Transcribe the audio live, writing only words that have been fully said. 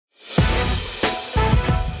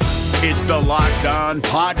It's the Locked On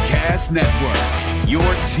Podcast Network, your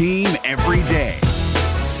team every day.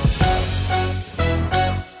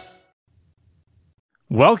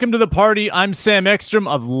 Welcome to the party. I'm Sam Ekstrom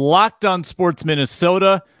of Locked On Sports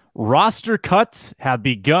Minnesota. Roster cuts have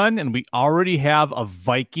begun, and we already have a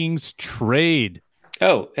Vikings trade.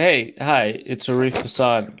 Oh, hey, hi, it's Arif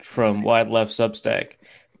Hassan from Wide Left Substack.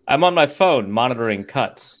 I'm on my phone monitoring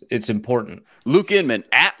cuts. It's important. Luke Inman,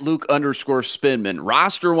 at Luke_Spinman.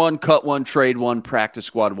 Roster one, cut one, trade one, practice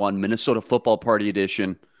squad one, Minnesota Football Party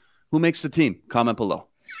edition. Who makes the team? Comment below.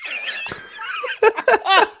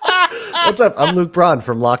 What's up? I'm Luke Braun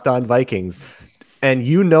from Locked On Vikings. And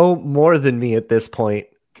you know more than me at this point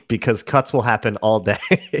because cuts will happen all day.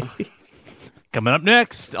 Coming up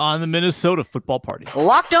next on the Minnesota Football Party.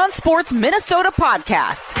 Locked On Sports Minnesota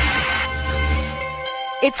Podcast.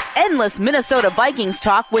 It's endless Minnesota Vikings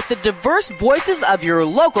talk with the diverse voices of your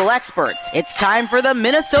local experts. It's time for the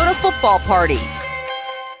Minnesota Football Party.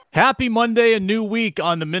 Happy Monday, a new week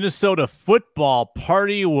on the Minnesota Football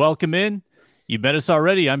Party. Welcome in. You met us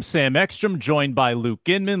already. I'm Sam Ekstrom, joined by Luke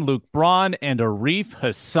Inman, Luke Braun, and Arif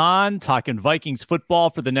Hassan, talking Vikings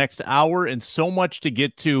football for the next hour, and so much to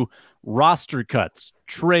get to. Roster cuts,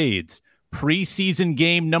 trades, preseason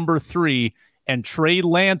game number 3, and Trey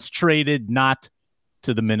Lance traded not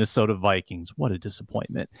to the Minnesota Vikings. What a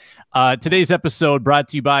disappointment. Today's episode brought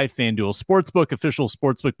to you by FanDuel Sportsbook, official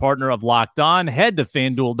sportsbook partner of Locked On. Head to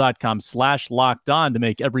FanDuel.com/Locked On to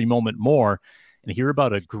make every moment more and hear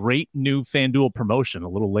about a great new FanDuel promotion a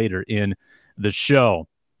little later in the show.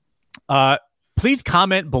 Please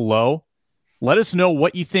comment below. Let us know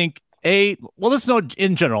what you think. Let us know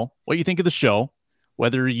in general what you think of the show,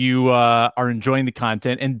 whether you are enjoying the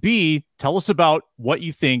content, and B, tell us about what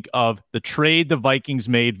you think of the trade the Vikings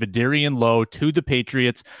made, Vidarian Lowe to the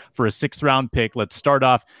Patriots for a 6th-round pick. Let's start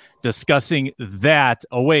off discussing that.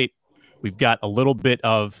 Oh, wait, we've got a little bit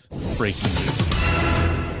of breaking news.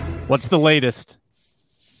 What's the latest?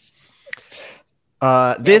 This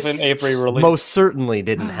most certainly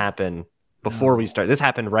didn't happen before we start. This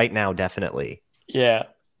happened right now, definitely. Yeah.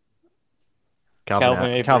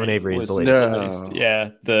 Calvin Avery is the latest. No. Yeah,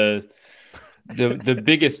 the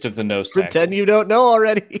biggest of the nose tackles. Pretend you don't know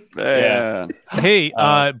already. Yeah. Hey,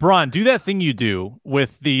 Braun, do that thing you do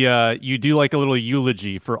with the you do like a little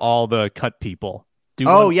eulogy for all the cut people. I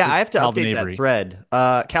have to update that thread.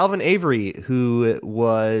 Calvin Avery, who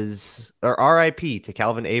was, or RIP to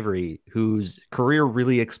Calvin Avery, whose career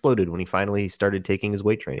really exploded when he finally started taking his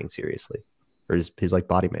weight training seriously, or his like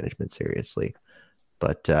body management seriously.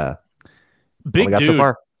 But big dude, so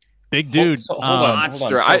far. Big dude, hold on.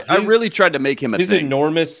 Monster. So I really tried to make him a his thing.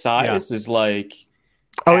 enormous size is like.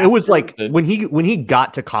 Oh, it was like when he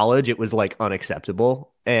got to college, it was like unacceptable.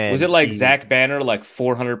 And was it like Zach Banner, like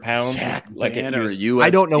 400 pounds? Like Banner,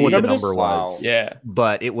 I don't know what the number was. Yeah,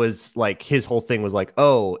 but it was like his whole thing was like,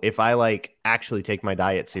 oh, if I like actually take my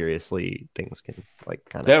diet seriously, things can like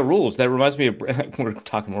kind of. That rules. That reminds me of we're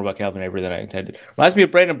talking more about Calvin Avery than I intended. Reminds me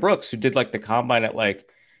of Brandon Brooks, who did like the combine at like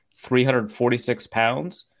 346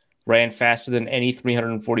 pounds, ran faster than any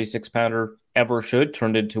 346 pounder ever should,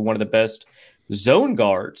 turned into one of the best zone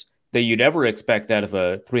guards that you'd ever expect out of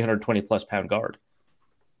a 320 plus pound guard.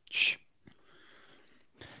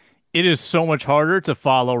 It is so much harder to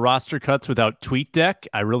follow roster cuts without TweetDeck.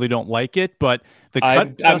 I really don't like it, but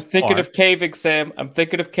I'm thinking of caving, Sam. I'm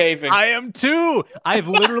thinking of caving. I am too. I've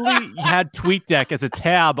literally had TweetDeck as a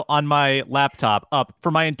tab on my laptop up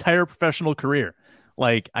for my entire professional career.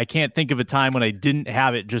 Like, I can't think of a time when I didn't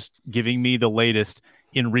have it just giving me the latest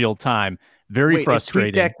in real time. Very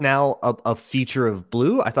frustrating. Is TweetDeck now a feature of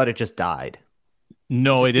Blue? I thought it just died.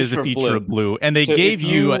 No, it is a feature of Blue. And they gave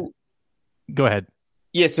you... Go ahead.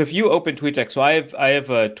 Yeah, so if you open TweetDeck, so I have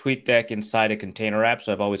a TweetDeck inside a container app,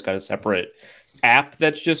 so I've always got a separate app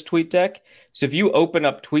that's just TweetDeck. So if you open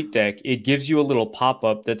up TweetDeck, it gives you a little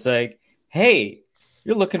pop-up that's like, hey,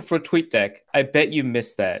 you're looking for a TweetDeck. I bet you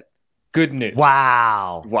missed that. Good news.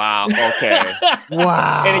 Wow. Okay.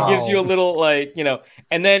 Wow. And it gives you a little like,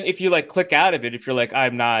 and then if you like click out of it, if you're like,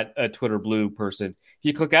 I'm not a Twitter Blue person, if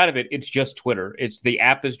you click out of it, it's just Twitter. The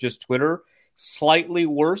app is just Twitter. Slightly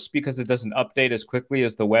worse because it doesn't update as quickly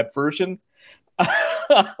as the web version.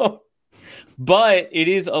 But it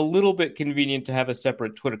is a little bit convenient to have a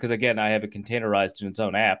separate Twitter because, again, I have it containerized in its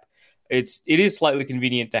own app. It is slightly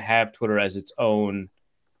convenient to have Twitter as its own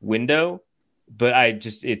window, but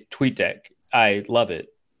TweetDeck. I love it.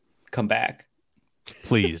 Come back.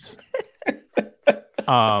 Please. It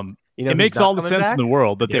makes all the sense in the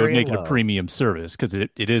world that they would make it a premium service because it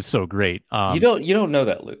is so great. You don't know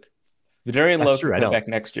that, Luke. Vidarian Lowe will come back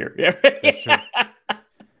next year. Yeah. That's true.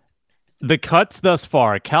 The cuts thus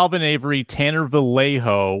far: Calvin Avery, Tanner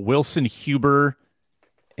Vallejo, Wilson Huber,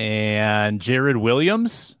 and Jared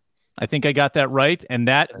Williams. I think I got that right. And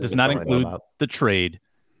that does not include the trade.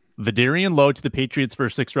 Vidarian Lowe to the Patriots for a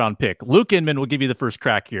 6th-round pick. Luke Inman will give you the first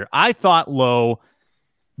crack here. I thought Lowe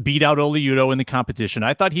beat out Oli Udoh in the competition.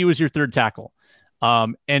 I thought he was your third tackle.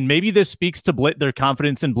 And maybe this speaks to their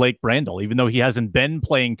confidence in Blake Brandel. Even though he hasn't been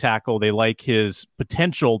playing tackle, they like his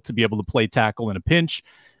potential to be able to play tackle in a pinch.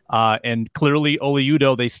 And clearly Oli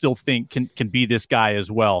Udoh, they still think can be this guy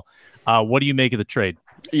as well. What do you make of the trade?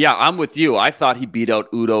 Yeah, I'm with you. I thought he beat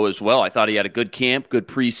out Udoh as well. I thought he had a good camp, good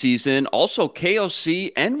preseason. Also,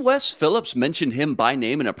 KOC and Wes Phillips mentioned him by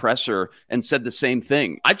name in a presser and said the same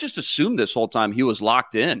thing. I just assumed this whole time he was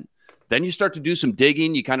locked in. Then you start to do some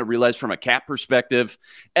digging. You kind of realize from a cap perspective.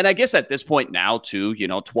 And I guess at this point now, too,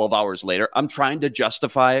 12 hours later, I'm trying to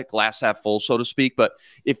justify it, glass half full, so to speak. But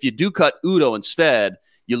if you do cut Udoh instead,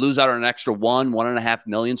 you lose out on an extra $1.5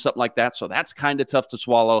 million, something like that. So that's kind of tough to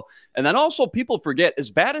swallow. And then also people forget, as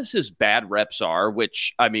bad as his bad reps are,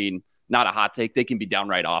 which, I mean, not a hot take, they can be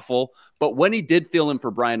downright awful. But when he did fill in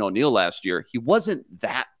for Brian O'Neill last year, he wasn't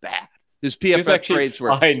that bad. His PFF grades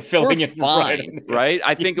were fine, right?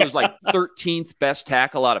 I think it was like 13th best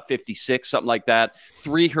tackle out of 56, something like that.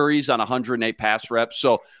 3 hurries on 108 pass reps.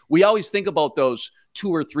 So we always think about those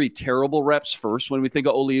 2 or 3 terrible reps first when we think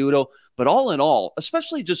of Oli Udoh. But all in all,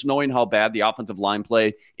 especially just knowing how bad the offensive line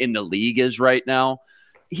play in the league is right now,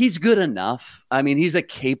 he's good enough. I mean, he's a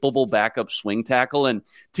capable backup swing tackle. And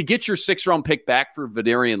to get your 6th-round pick back for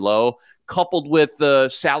Vidarian Lowe, coupled with the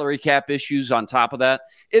salary cap issues on top of that,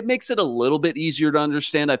 it makes it a little bit easier to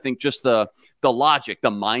understand. I think just the logic, the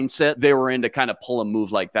mindset they were in to kind of pull a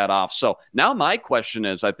move like that off. So now my question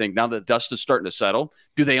is, I think now that dust is starting to settle,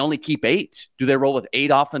 do they only keep 8? Do they roll with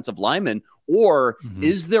 8 offensive linemen? Or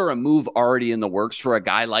is there a move already in the works for a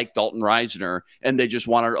guy like Dalton Reisner, and they just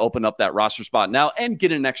wanted to open up that roster spot now and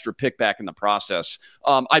get an extra pick back in the process?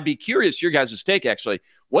 I'd be curious, your guys' take, actually.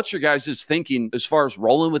 What's your guys' thinking as far as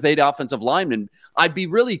rolling with 8 offensive linemen? I'd be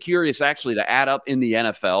really curious, actually, to add up in the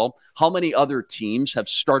NFL how many other teams have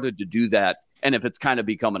started to do that and if it's kind of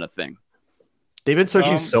becoming a thing. They've been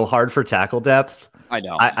searching so hard for tackle depth. I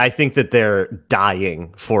know. I think that they're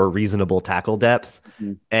dying for reasonable tackle depth.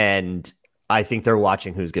 And I think they're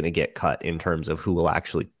watching who's going to get cut in terms of who will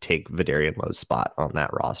actually take Vidarian Lowe's spot on that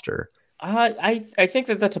roster. I think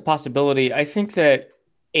that that's a possibility. I think that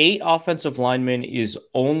 8 offensive linemen is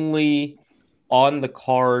only on the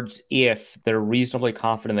cards if they're reasonably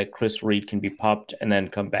confident that Chris Reed can be pupped and then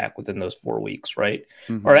come back within those 4 weeks, right?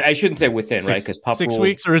 Or I shouldn't say within, right? Because pup 6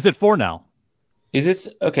 weeks, or is it 4 now? Is this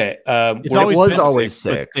okay? It was always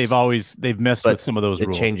 6. They've messed with some of those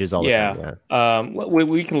rules. It changes all the time. Yeah.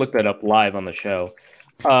 We can look that up live on the show.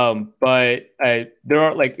 But there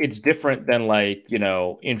are it's different than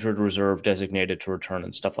injured reserve, designated to return,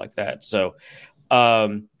 and stuff like that. So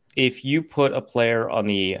if you put a player on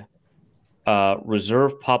the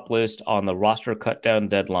reserve pup list on the roster cut down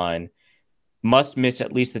deadline, must miss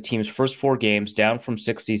at least the team's first 4 games, down from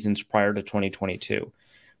 6 seasons prior to 2022.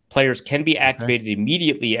 Players can be activated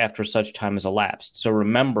immediately after such time has elapsed. So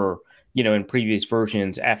remember, in previous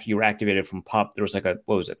versions, after you were activated from PUP, there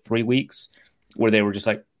was 3 weeks where they were just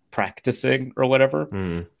practicing or whatever.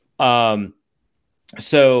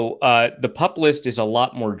 So the PUP list is a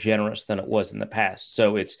lot more generous than it was in the past.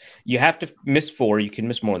 So you have to miss 4. You can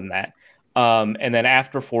miss more than that. And then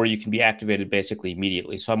after 4, you can be activated basically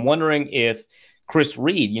immediately. So I'm wondering if Chris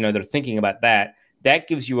Reed, they're thinking about that. That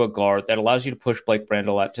gives you a guard that allows you to push Blake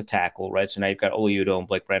Brandel out to tackle, right? So now you've got Oli Udoh and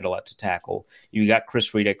Blake Brandel out to tackle. You've got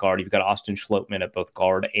Chris Reed at guard. You've got Austin Schlottman at both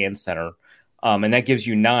guard and center. And that gives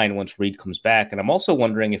you 9 once Reed comes back. And I'm also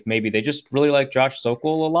wondering if maybe they just really like Josh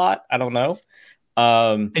Sokol a lot. I don't know.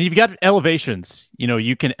 And you've got elevations.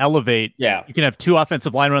 You can elevate. Yeah. You can have 2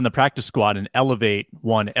 offensive linemen on the practice squad and elevate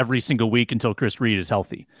one every single week until Chris Reed is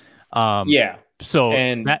healthy. So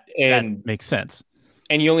that makes sense.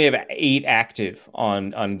 And you only have 8 active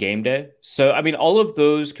on game day. So, I mean, all of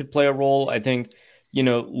those could play a role. I think,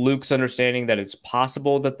 Luke's understanding that it's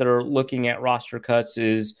possible that they're looking at roster cuts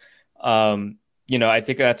is, I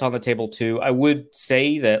think that's on the table too. I would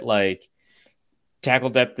say that tackle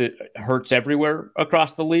depth hurts everywhere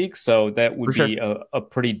across the league. So that would be a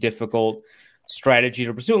pretty difficult strategy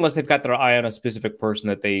to pursue unless they've got their eye on a specific person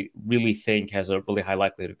that they really think has a really high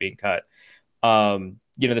likelihood of being cut.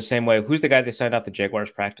 The same way, who's the guy they signed off the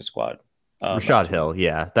Jaguars practice squad? Rashad Hill.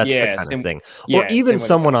 Yeah, that's the kind of thing. Or even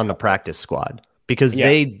someone on the practice squad, because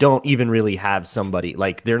they don't even really have somebody,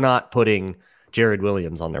 they're not putting Jared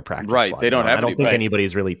Williams on their practice squad. They don't have I don't think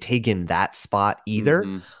anybody's really taken that spot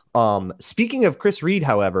either. Speaking of Chris Reed,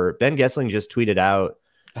 however, Ben Gessling just tweeted out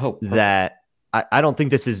that I don't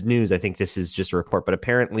think this is news. I think this is just a report, but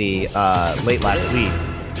apparently late last week.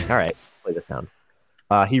 All right, play the sound.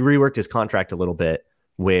 He reworked his contract a little bit,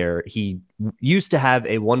 where he used to have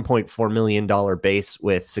a $1.4 million base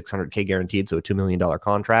with $600K guaranteed, so a $2 million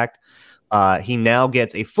contract. He now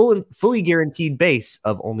gets a fully guaranteed base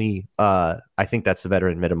of only, I think that's the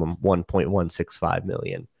veteran minimum, $1.165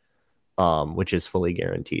 million, which is fully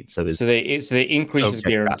guaranteed. So they increase his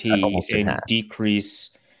guarantee and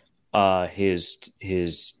decrease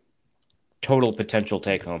his total potential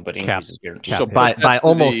take home, but increases guarantee. So by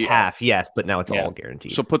almost half, yes, but now it's all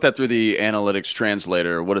guaranteed. So put that through the analytics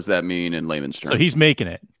translator. What does that mean in layman's terms? So he's making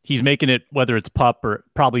it. He's making it whether it's pup or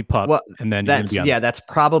probably pup. Well, and then that's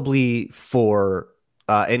probably for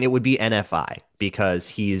and it would be NFI because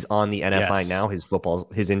he's on the NFI now.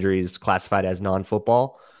 His injury is classified as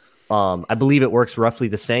non-football. I believe it works roughly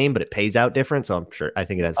the same, but it pays out different. So I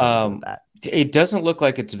think it has something to do with that. It doesn't look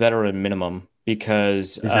like it's veteran minimum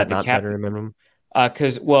because is that not veteran minimum?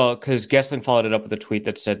 Because Gessling followed it up with a tweet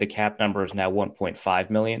that said the cap number is now 1.5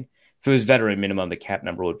 million. If it was veteran minimum, the cap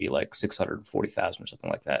number would be like 640,000 or something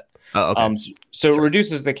like that. Oh, okay. So it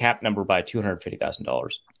reduces the cap number by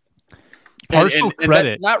 $250,000. Partial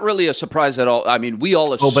credit, not really a surprise at all. I mean, we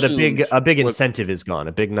all assumed. But a big incentive is gone.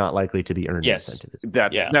 A big not likely to be earned incentive is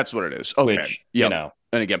gone. That's what it is. Okay, which,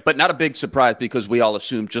 and again, but not a big surprise because we all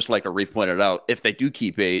assumed, just like Arif pointed out, if they do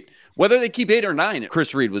keep 8, whether they keep 8 or 9,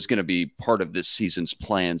 Chris Reed was going to be part of this season's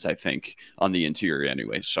plans, I think, on the interior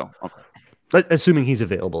anyway. So, okay. Assuming he's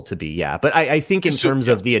available to be, yeah. But I think in terms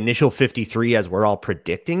of the initial 53, as we're all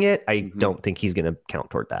predicting it, I don't think he's going to count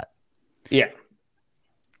toward that. Yeah.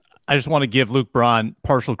 I just want to give Luke Braun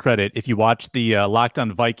partial credit. If you watch the Locked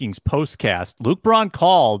On Vikings postcast, Luke Braun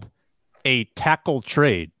called a tackle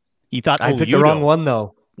trade. He thought I picked the wrong one,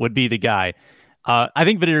 though. Would be the guy. I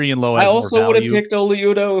think Vidarian Lowe has I also more would have value. picked Oli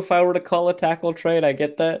Udoh if I were to call a tackle trade. I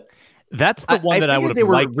get that. That's the one that I would have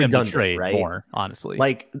liked them to trade right? more, honestly.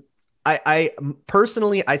 Like, I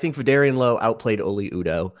personally, I think Vidarian Lowe outplayed Oli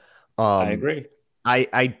Udoh. I agree.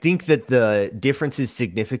 I think that the difference is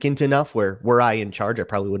significant enough where were I in charge, I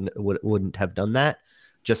probably wouldn't have done that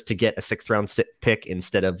just to get a 6th round pick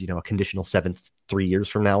instead of, a conditional 7th 3 years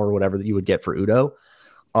from now or whatever that you would get for Udoh.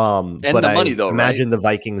 And but the money, though, imagine right? the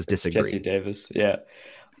Vikings disagree. Jesse Davis. Yeah.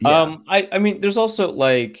 I mean, there's also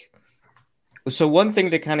so one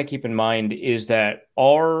thing to kind of keep in mind is that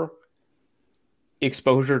our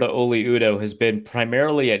exposure to Oli Udoh has been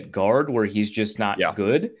primarily at guard where he's just not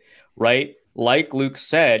good, right? Like Luke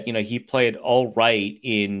said, he played all right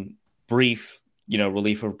in brief,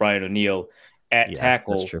 relief of Brian O'Neill at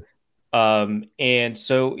tackle. That's true. And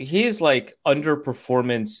so his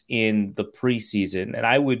underperformance in the preseason, and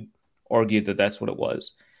I would argue that that's what it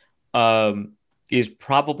was, is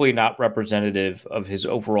probably not representative of his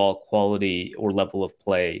overall quality or level of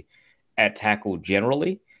play at tackle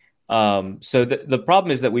generally. So the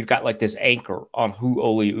problem is that we've got this anchor on who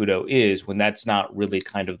Oli Udoh is when that's not really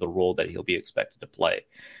kind of the role that he'll be expected to play.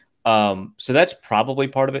 So that's probably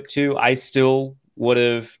part of it too. I still would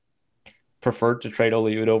have preferred to trade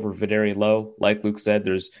Oli Udoh over Vidarian Lowe. Like Luke said,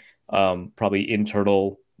 there's probably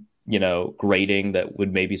internal, grading that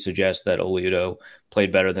would maybe suggest that Oli Udoh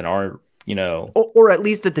played better than our, or at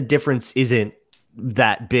least that the difference isn't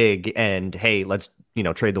that big. And hey, let's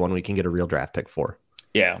trade the one we can get a real draft pick for.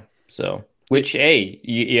 Yeah. So, which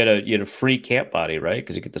you had a free camp body, right?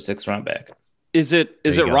 Because you get the 6th round back. Is it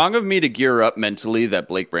wrong of me to gear up mentally that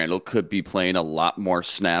Blake Brandel could be playing a lot more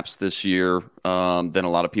snaps this year than a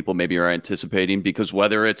lot of people maybe are anticipating? Because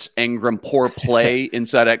whether it's Ingram poor play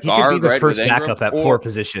inside at guard, could be the right, first with backup at 4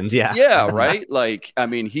 positions, yeah, right. I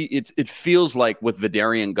mean, it feels like with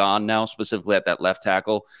Vidarian gone now, specifically at that left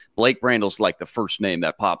tackle, Blake Brandel's like the first name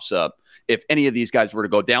that pops up if any of these guys were to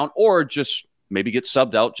go down or just maybe get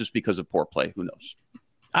subbed out just because of poor play. Who knows?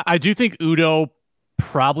 I do think Udoh,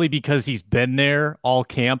 probably because he's been there all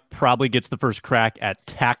camp, probably gets the first crack at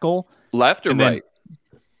tackle. Left or right?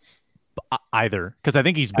 Either, because I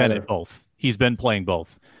think he's been at both. He's been playing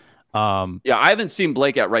both. I haven't seen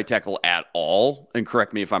Blake at right tackle at all, and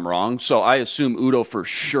correct me if I'm wrong. So I assume Udoh for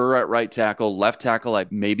sure at right tackle. Left tackle, I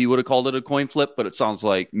maybe would have called it a coin flip, but it sounds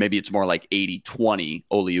like maybe it's more like 80-20.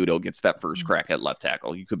 Oli Udoh gets that first crack at left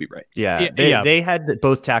tackle. You could be right. They had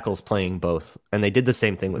both tackles playing both, and they did the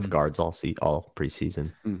same thing with guards all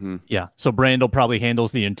preseason. Mm-hmm. Yeah, so Brandel probably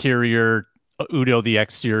handles the interior, Udoh the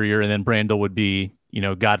exterior, and then Brandel would be,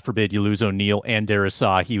 God forbid you lose O'Neill and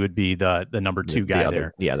Darisaw, he would be the number 2 guy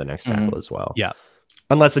there. Yeah, the next tackle as well. Yeah.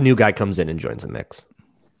 Unless a new guy comes in and joins the mix.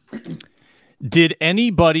 Did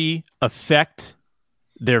anybody affect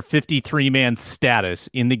their 53-man status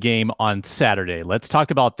in the game on Saturday. Let's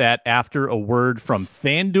talk about that after a word from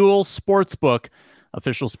FanDuel Sportsbook,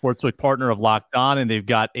 official sportsbook partner of Locked On, and they've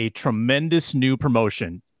got a tremendous new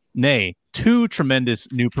promotion. Nay, two tremendous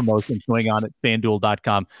new promotions going on at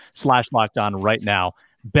FanDuel.com/LockedOn right now.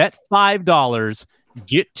 Bet $5,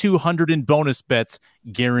 get 200 in bonus bets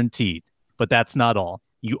guaranteed. But that's not all.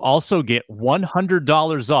 You also get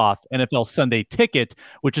 $100 off NFL Sunday Ticket,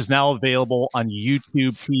 which is now available on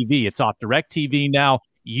YouTube TV. It's off DirecTV now.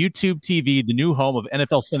 YouTube TV, the new home of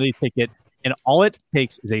NFL Sunday Ticket. And all it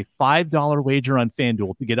takes is a $5 wager on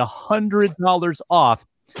FanDuel to get $100 off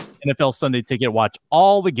NFL Sunday Ticket. Watch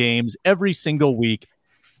all the games every single week.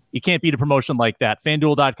 You can't beat a promotion like that.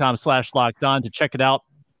 FanDuel.com/LockedOn to check it out.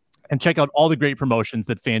 And check out all the great promotions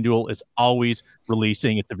that FanDuel is always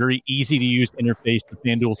releasing. It's a very easy-to-use interface, the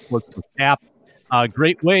FanDuel Sportsbook app. A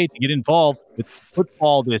great way to get involved with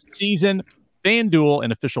football this season. FanDuel,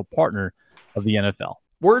 an official partner of the NFL.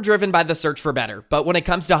 We're driven by the search for better, but when it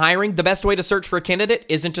comes to hiring, the best way to search for a candidate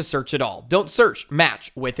isn't to search at all. Don't search,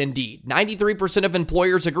 match with Indeed. 93% of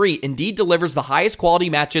employers agree Indeed delivers the highest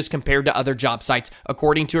quality matches compared to other job sites,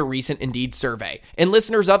 according to a recent Indeed survey. And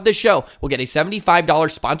listeners of this show will get a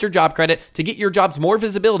 $75 sponsored job credit to get your jobs more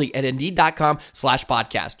visibility at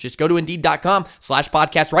Indeed.com/podcast. Just go to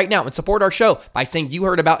Indeed.com/podcast right now and support our show by saying you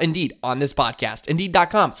heard about Indeed on this podcast.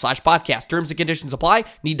 Indeed.com/podcast. Terms and conditions apply.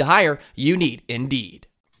 Need to hire? You need Indeed.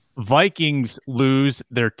 Vikings lose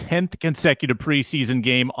their 10th consecutive preseason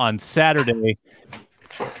game on Saturday.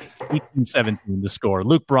 18-17 the score.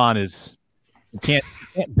 Luke Braun is can't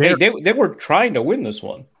hey, they were trying to win this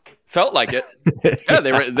one. Felt like it. Yeah,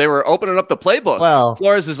 they were opening up the playbook. Well,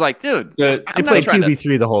 Flores is like, dude, they played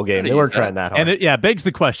QB3 the whole game. They weren't trying that hard. And it begs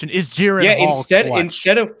the question: is Jaren Hall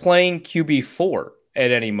instead of playing QB4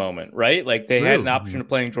 at any moment, right? Like they had an option of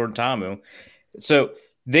playing Jordan Ta'amu. So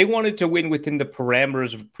they wanted to win within the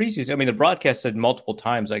parameters of preseason. I mean, the broadcast said multiple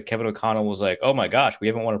times, like Kevin O'Connell was like, oh my gosh, we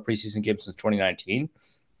haven't won a preseason game since 2019.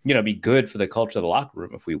 You know, it'd be good for the culture of the locker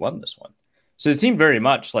room if we won this one. So it seemed very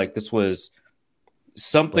much like this was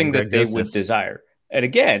something that they would desire. And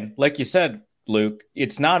again, like you said, Luke,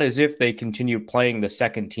 it's not as if they continue playing the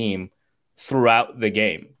second team throughout the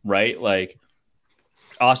game, right? Like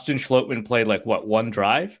Austin Schlottman played like one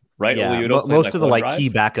drive, right? Yeah, most of the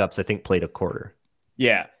key backups, I think, played a quarter.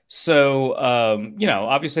 Yeah. So,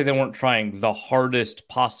 obviously they weren't trying the hardest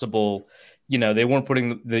possible, they weren't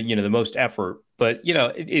putting the most effort, but,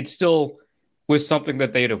 it still was something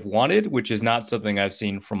that they'd have wanted, which is not something I've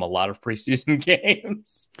seen from a lot of preseason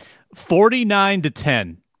games.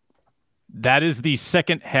 49-10. That is the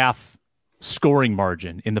second half scoring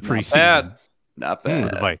margin in the preseason. Not bad.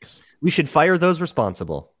 For the Vikes. We should fire those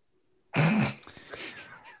responsible.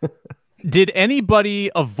 Did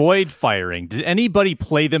anybody avoid firing? Did anybody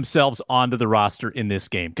play themselves onto the roster in this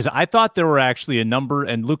game? Because I thought there were actually a number,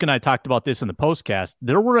 and Luke and I talked about this in the postcast,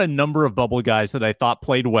 there were a number of bubble guys that I thought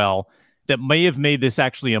played well that may have made this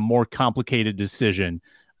actually a more complicated decision.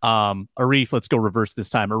 Arif, let's go reverse this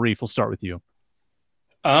time. Arif, we'll start with you.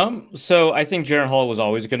 So I think Jaren Hall was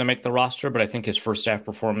always going to make the roster, but I think his first half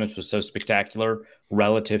performance was so spectacular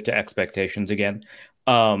relative to expectations again,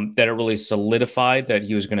 that it really solidified that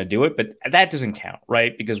he was going to do it. But that doesn't count,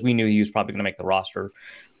 right? Because we knew he was probably going to make the roster.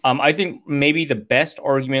 I think maybe the best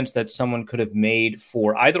arguments that someone could have made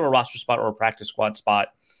for either a roster spot or a practice squad spot,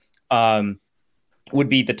 would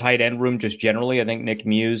be the tight end room just generally. I think Nick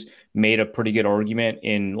Muse made a pretty good argument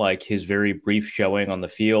in like his very brief showing on the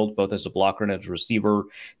field, both as a blocker and as a receiver,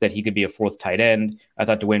 that he could be a fourth tight end. I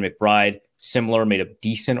thought DeWayne McBride, similar, made a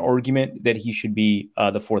decent argument that he should be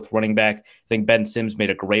the fourth running back. I think Ben Sims made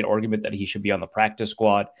a great argument that he should be on the practice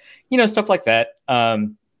squad, stuff like that.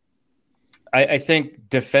 I think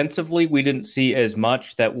defensively, we didn't see as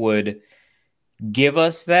much that would give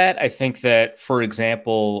us that. I think that, for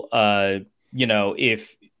example,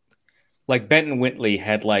 if like Benton Whitley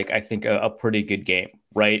had I think a pretty good game,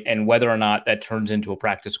 right? And whether or not that turns into a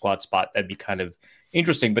practice squad spot, that'd be kind of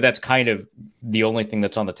interesting, but that's kind of the only thing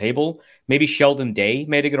that's on the table. Maybe Sheldon Day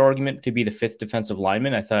made a good argument to be the fifth defensive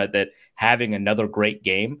lineman. I thought that having another great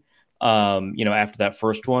game, after that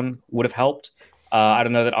first one would have helped. I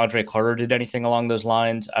don't know that Andre Carter did anything along those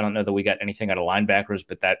lines. I don't know that we got anything out of linebackers,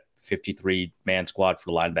 but that 53-man squad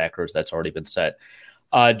for linebackers, that's already been set.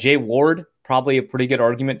 Jay Ward, probably a pretty good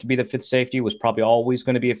argument to be the fifth safety, was probably always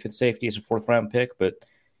going to be a fifth safety as a fourth round pick, but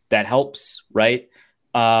that helps, right?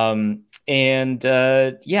 I don't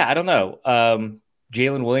know.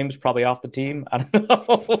 Jalen Williams probably off the team. I don't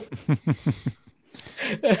know.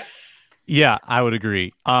 Yeah, I would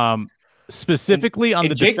agree. specifically on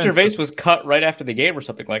the Jake defensive. Gervais was cut right after the game or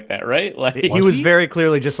something like that, right? Like he was very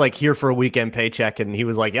clearly just like here for a weekend paycheck, and he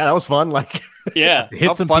was like, "Yeah, that was fun." Like, yeah, hit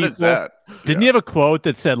how some fun people. is that? Didn't he have a quote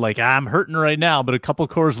that said like, "I'm hurting right now, but a couple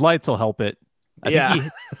Coors Lights will help it"? What a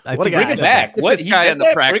guy. Bring him back. Put What this he guy said in the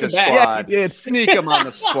that? practice Bring him back. squad. Yeah, he did. Sneak him on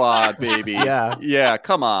the squad, baby. Yeah.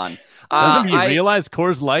 Come on. Doesn't he realize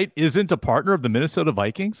Coors Light isn't a partner of the Minnesota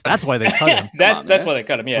Vikings? That's why they cut him. That's why they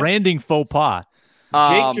cut him. Yeah, Branding faux pas.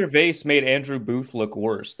 Jake Gervais made Andrew Booth look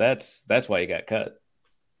worse. That's why he got cut.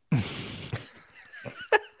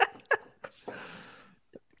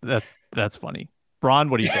 That's funny. Bron,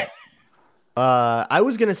 what do you think? I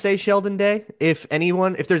was gonna say Sheldon Day. If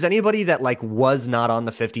there's anybody that like was not on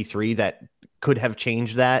the 53 that could have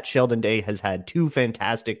changed that, Sheldon Day has had 2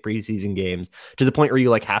 fantastic preseason games to the point where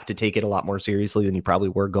you like have to take it a lot more seriously than you probably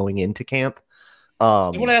were going into camp.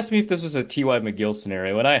 Someone asked me if this was a T.Y. McGill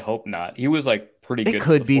scenario, and I hope not. He was like pretty good. It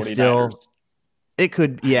could be 49ers. Still. It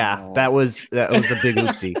could, yeah. Oh. That was a big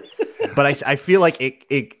oopsie. But I feel like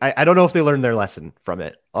I don't know if they learned their lesson from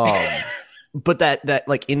it. But that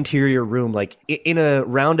like interior room, like in a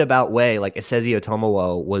roundabout way, like Esezi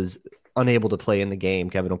Otomowo was unable to play in the game.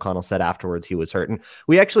 Kevin O'Connell said afterwards he was hurt. And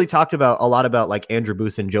we actually talked a lot about like Andrew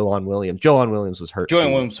Booth and Joanne Williams. Joanne Williams was hurt.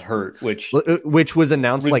 Joanne Williams hurt, which was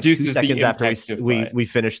announced like 2 seconds after we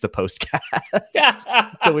finished the postcast.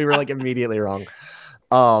 So we were like immediately wrong.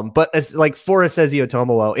 But as like for Esezi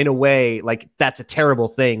Otomowo, in a way, like that's a terrible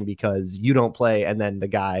thing because you don't play, and then the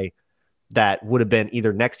guy that would have been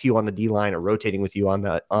either next to you on the D line or rotating with you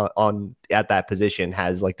on at that position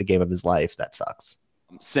has like the game of his life. That sucks.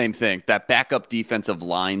 Same thing. That backup defensive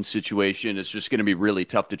line situation is just going to be really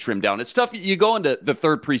tough to trim down. It's tough. You go into the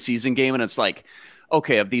 3rd preseason game and it's like,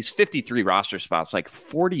 okay, of these 53 roster spots, like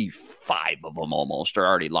 45 of them almost are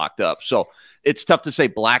already locked up. So it's tough to say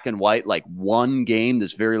black and white, like one game,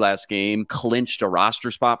 this very last game, clinched a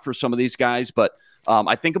roster spot for some of these guys. But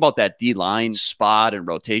I think about that D-line spot and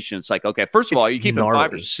rotation. It's like, okay, first of all, are you keeping gnarly.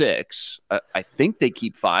 5 or 6? I think they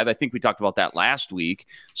keep 5. I think we talked about that last week.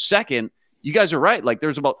 Second, you guys are right. Like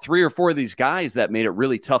there's about 3 or 4 of these guys that made it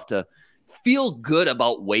really tough to feel good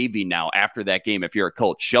about waiving now after that game. If you're a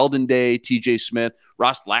coach, Sheldon Day, TJ Smith,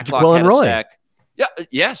 Ross Blacklock had a sack. Yeah.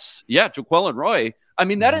 Yes. Yeah. Jaquel and Roy. I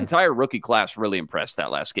mean, that entire rookie class really impressed that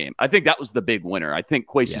last game. I think that was the big winner. I think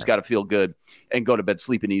Kwesi's got to feel good and go to bed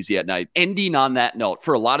sleeping easy at night. Ending on that note,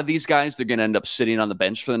 for a lot of these guys, they're going to end up sitting on the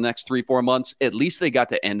bench for the next 3-4 months. At least they got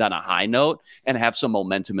to end on a high note and have some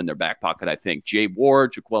momentum in their back pocket, I think. Jay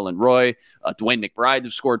Ward, Jaquel and Roy, Dwayne McBride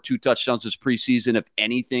have scored 2 touchdowns this preseason. If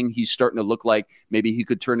anything, he's starting to look like maybe he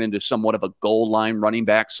could turn into somewhat of a goal line running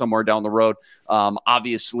back somewhere down the road.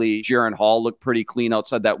 Obviously, Jaron Hall looked pretty clean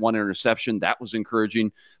outside that 1 interception. That was encouraging.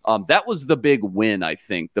 That was the big win, I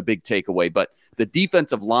think, the big takeaway. But the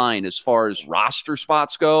defensive line, as far as roster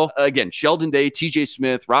spots go, again, Sheldon Day, TJ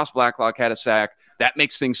Smith, Ross Blacklock had a sack. That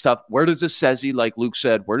makes things tough. Where does Esezi, like Luke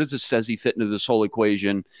said, where does Esezi fit into this whole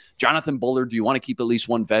equation? Jonathan Bullard, do you want to keep at least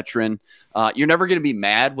one veteran? You're never going to be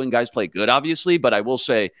mad when guys play good, obviously, but I will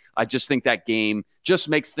say I just think that game just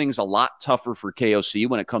makes things a lot tougher for KOC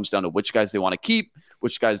when it comes down to which guys they want to keep,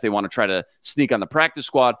 which guys they want to try to sneak on the practice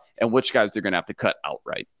squad, and which guys they're going to have to cut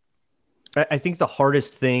outright. I think the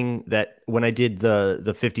hardest thing that when I did the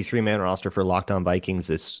 53-man roster for Locked On Vikings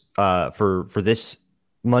this for this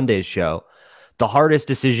Monday's show, the hardest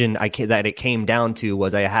decision that it came down to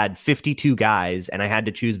was I had 52 guys and I had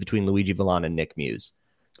to choose between Luigi Villan and Nick Muse.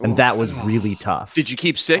 And that was really tough. Did you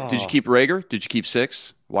keep 6? Did you keep Rager? Did you keep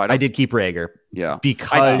 6? I did keep Rager. Yeah.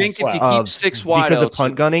 Because I think if you keep 6 wideouts, because of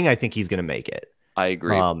punt gunning, I think he's going to make it. I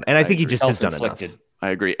agree. And I think he just has done enough. I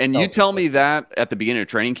agree. And you tell me that at the beginning of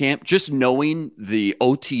training camp, just knowing the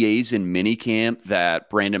OTAs in mini camp that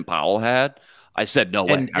Brandon Powell had, I said, no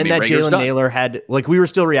way. And that Jalen Naylor had, like, we were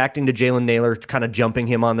still reacting to Jalen Naylor kind of jumping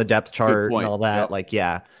him on the depth chart and all that. Yep. Like,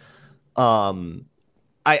 yeah.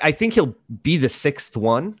 I think he'll be the 6th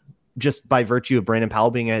one just by virtue of Brandon Powell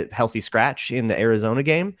being a healthy scratch in the Arizona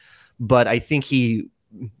game. But I think he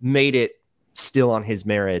made it still on his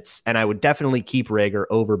merits, and I would definitely keep Rager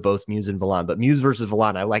over both Muse and Villan. But Muse versus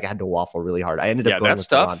Villan, I had to waffle really hard. I ended up going with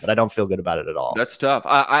Villan, but I don't feel good about it at all. That's tough.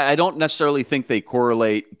 I don't necessarily think they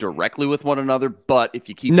correlate directly with one another, but if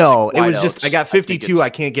you keep it was just I got 52. I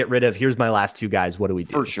can't get rid of. Here's my last 2 guys. What do we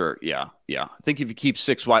do? For sure, yeah. I think if you keep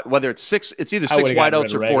 6 wide, whether it's 6, it's either 6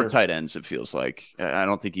 wideouts or 4 tight ends. It feels like I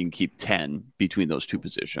don't think you can keep 10 between those 2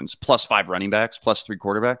 positions. Plus 5 running backs, plus 3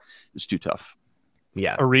 quarterback. It's too tough.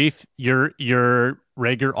 Yeah. Arif, you're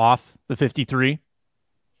Rager off the 53?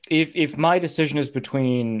 If my decision is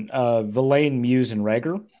between Villain, Muse, and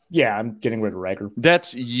Rager, yeah, I'm getting rid of Rager.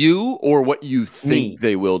 That's you or what you think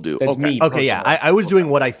they will do? That's me. Okay, yeah. I was doing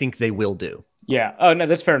what I think they will do. Yeah. Oh no,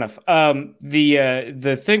 that's fair enough.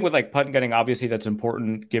 The thing with like punt gunning, obviously that's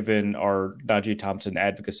important given our Najee Thompson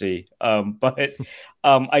advocacy. But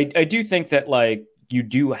I do think that like you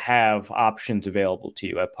do have options available to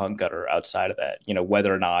you at punt gunner outside of that. You know,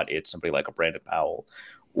 whether or not it's somebody like a Brandon Powell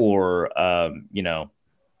or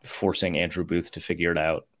forcing Andrew Booth to figure it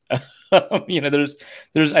out.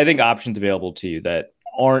 There's I think options available to you that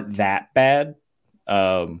aren't that bad.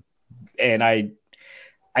 And I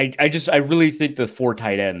really think the 4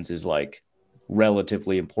 tight ends is like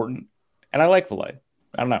relatively important. And I like Villain.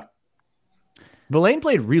 I don't know. Villain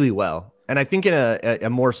played really well. And I think in a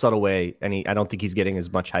more subtle way, and I don't think he's getting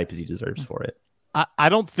as much hype as he deserves for it. I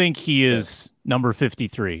don't think he is number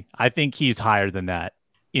 53. I think he's higher than that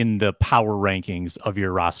in the power rankings of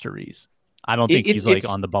your rosteries. I don't think he's like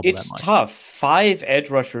on the bubble that much. It's tough. 5 edge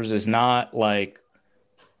rushers is not like,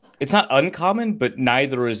 it's not uncommon, but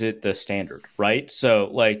neither is it the standard, right? So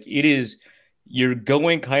like you're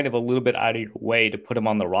going kind of a little bit out of your way to put him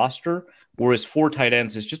on the roster, whereas 4 tight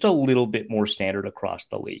ends is just a little bit more standard across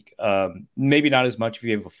the league. Maybe not as much if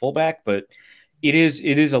you have a fullback, but it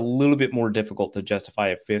is a little bit more difficult to justify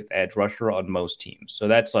a 5th edge rusher on most teams. So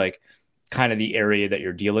that's like kind of the area that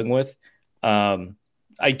you're dealing with.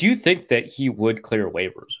 I do think that he would clear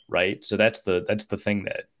waivers, right? So that's the thing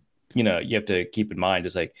that, you have to keep in mind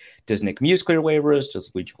is like, does Nick Muse clear waivers?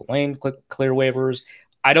 Does Luigi Villain clear waivers?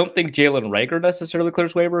 I don't think Jalen Reagor necessarily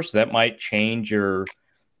clears waivers, so that might change your,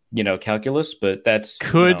 calculus, but that's...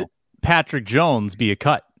 Could Patrick Jones be a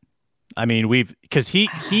cut? I mean, because he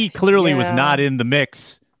clearly was not in the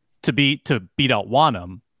mix to beat out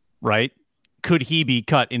Wanham, right? Could he be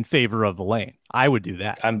cut in favor of Villain? I would do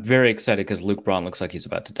that. I'm very excited because Luke Braun looks like he's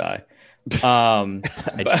about to die.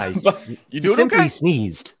 You doing simply okay?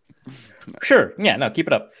 Sneezed. Sure. Yeah, no, keep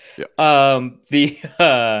it up. Yeah.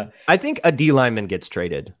 I think a D lineman gets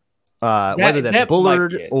traded. Whether that's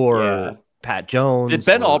Bullard or Pat Jones. Did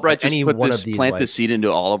Ben Albright just plant the seed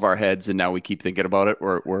into all of our heads and now we keep thinking about it?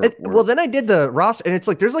 Well, then I did the roster and it's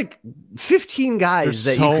like there's like 15 guys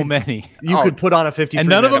you could put on a 50, and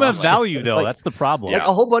none of them have value though. That's the problem. Like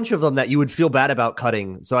a whole bunch of them that you would feel bad about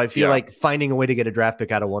cutting. So I feel like finding a way to get a draft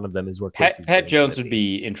pick out of one of them is where Pat Jones would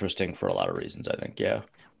be interesting for a lot of reasons, I think. Yeah.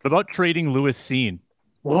 What about trading Lewis Cine?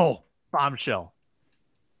 Whoa, bombshell.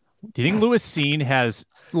 Do you think Lewis Cine has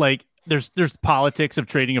like there's politics of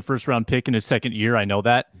trading a first round pick in his second year? I know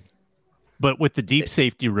that. But with the deep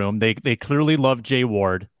safety room, they clearly love Jay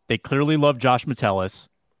Ward. They clearly love Josh Metellus.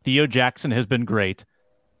 Theo Jackson has been great.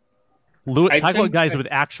 Talk about guys with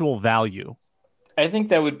actual value. I think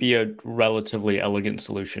that would be a relatively elegant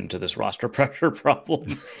solution to this roster pressure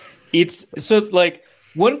problem. It's so like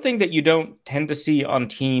one thing that you don't tend to see on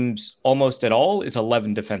teams almost at all is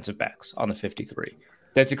 11 defensive backs on the 53.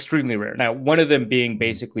 That's extremely rare. Now, one of them being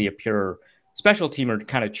basically a pure special teamer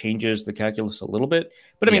kind of changes the calculus a little bit.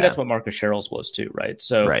 But I mean, that's what Marcus Sherrills was too, right?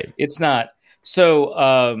 So it's not.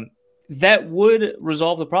 So that would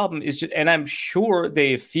resolve the problem. And I'm sure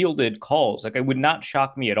they have fielded calls. Like it would not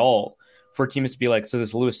shock me at all for teams to be like, so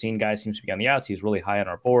this Lewis Cine guy seems to be on the outs. He's really high on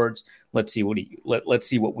our boards. Let's see let's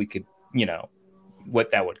see what we could,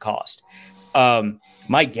 what that would cost.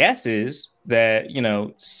 My guess is that,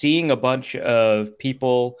 seeing a bunch of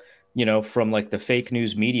people, from like the fake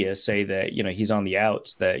news media say that, he's on the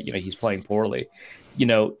outs, that, he's playing poorly,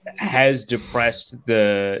 has depressed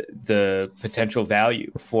the potential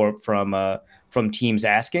value from teams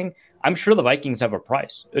asking. I'm sure the Vikings have a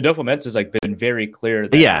price. Adolfo Metz has like been very clear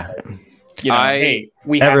that,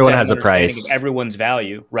 everyone has a price of everyone's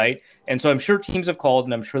value, right? And so I'm sure teams have called,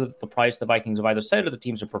 and I'm sure that the price the Vikings have either said or the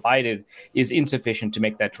teams have provided is insufficient to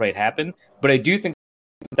make that trade happen. But I do think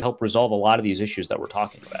to help resolve a lot of these issues that we're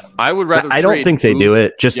talking about. I would rather. I don't think they do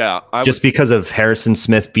it just because of Harrison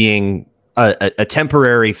Smith being a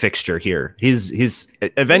temporary fixture here. He's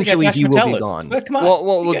eventually he will be gone. Come on.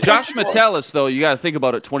 Well, Josh Metellus though, you got to think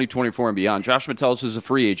about it 2024 and beyond. Josh Metellus is a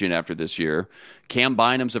free agent after this year. Cam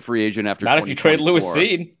Bynum's a free agent after. Not if you trade Lewis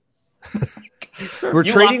Cine. We're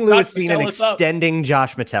trading Lewis Cine and extending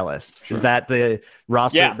Josh Metellus. Is that the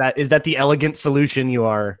roster? Yeah. Is that the elegant solution you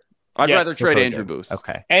are? I'd rather trade Andrew Booth.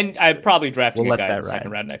 Okay. And I'd probably draft a guy in the second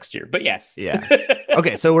round next year. But yes. Yeah.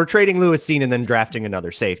 Okay, so we're trading Lewis Cine and then drafting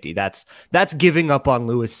another safety. That's giving up on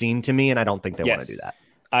Lewis Cine to me, and I don't think they want to do that.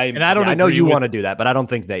 I know you want to do that, but I don't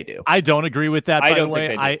think they do. I don't agree with that, by the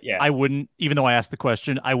way. I wouldn't, even though I asked the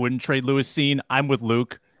question, I wouldn't trade Lewis Cine. I'm with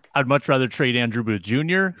Luke. I'd much rather trade Andrew Booth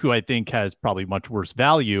Jr., who I think has probably much worse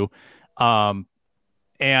value.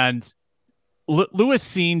 And Lewis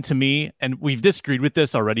Cine, to me, and we've disagreed with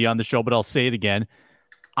this already on the show, but I'll say it again.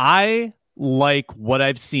 I like what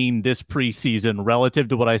I've seen this preseason relative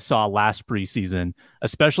to what I saw last preseason,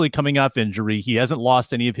 especially coming off injury. He hasn't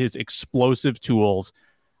lost any of his explosive tools.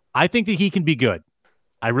 I think that he can be good.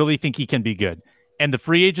 I really think he can be good. And the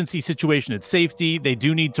free agency situation at safety, they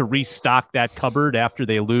do need to restock that cupboard after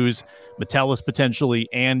they lose Metellus potentially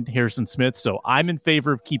and Harrison Smith. So I'm in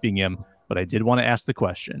favor of keeping him, but I did want to ask the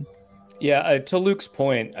question. Yeah, to Luke's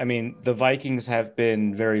point, I mean, the Vikings have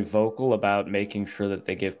been very vocal about making sure that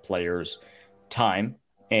they give players time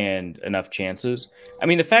and enough chances. I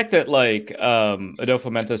mean, the fact that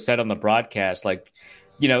Adolfo Menta said on the broadcast,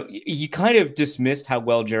 he kind of dismissed how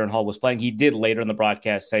well Jaren Hall was playing. He did later in the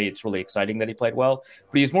broadcast say it's really exciting that he played well,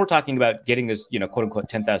 but he's more talking about getting his, quote unquote,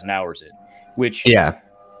 10,000 hours in, which,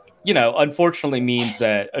 unfortunately means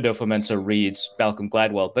that Adolfo Menta reads Malcolm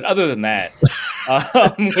Gladwell. But other than that,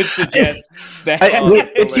 would suggest that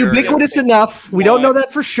it's ubiquitous enough. We don't know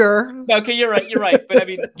that for sure. Okay, you're right. But I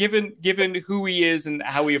mean, given who he is and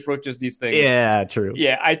how he approaches these things, yeah, true.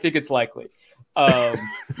 Yeah, I think it's likely.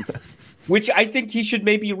 Which I think he should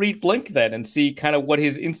maybe read Blink then and see kind of what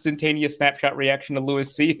his instantaneous snapshot reaction to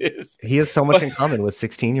Lewis C is. He has so much in common with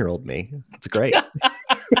 16-year-old me. It's great.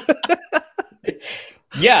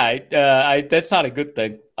 Yeah, that's not a good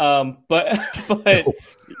thing. But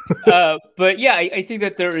yeah, I think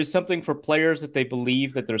that there is something for players that they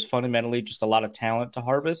believe that there's fundamentally just a lot of talent to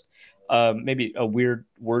harvest. Maybe a weird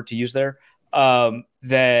word to use there.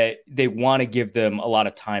 That they want to give them a lot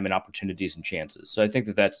of time and opportunities and chances. So I think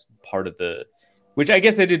that that's part of which I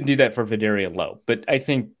guess they didn't do that for Vidarian Lowe, but I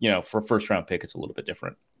think, for a first round pick, it's a little bit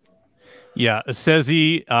different. Yeah.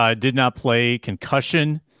 Assezi did not play,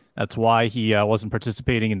 concussion. That's why he wasn't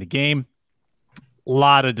participating in the game. A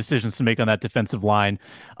lot of decisions to make on that defensive line.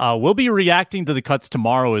 We'll be reacting to the cuts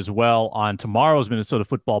tomorrow as well on tomorrow's Minnesota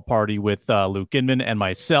Football Party with Luke Inman and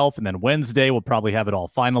myself. And then Wednesday, we'll probably have it all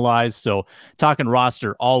finalized. So talking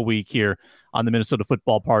roster all week here on the Minnesota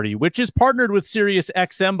Football Party, which is partnered with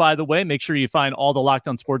SiriusXM, by the way. Make sure you find all the Locked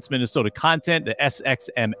On Sports Minnesota content, the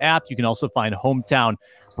SXM app. You can also find hometown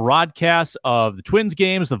broadcasts of the Twins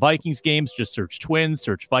games, the Vikings games. Just search Twins,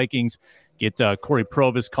 search Vikings. Get Corey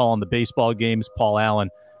Provis calling the baseball games, Paul Allen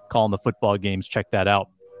calling the football games. Check that out.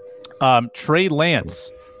 Trey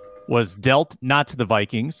Lance was dealt not to the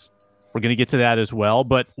Vikings. We're going to get to that as well.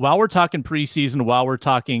 But while we're talking preseason, while we're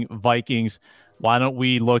talking Vikings, why don't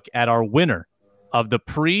we look at our winner of the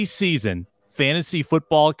preseason fantasy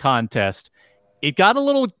football contest? It got a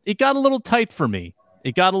little tight for me.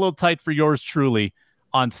 It got a little tight for yours truly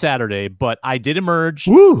on Saturday, but I did emerge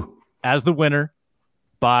as the winner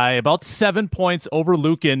by about 7 points over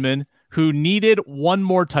Luke Inman, who needed one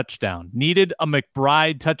more touchdown, needed a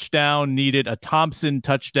McBride touchdown, needed a Thompson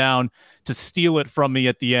touchdown to steal it from me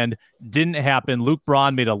at the end. Didn't happen. Luke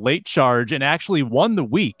Braun made a late charge and actually won the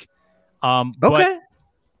week. But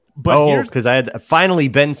because finally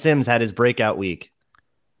Ben Sims had his breakout week.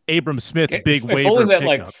 Abram Smith, big waiver. If only that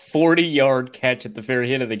pickup. 40-yard catch at the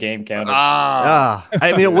very end of the game counted.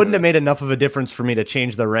 I mean, it wouldn't have made enough of a difference for me to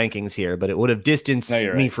change the rankings here, but it would have distanced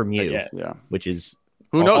me from you, which is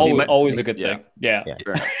who knows? Always a good thing. Yeah.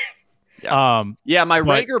 My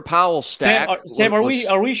Rager Powell stack. Sam, are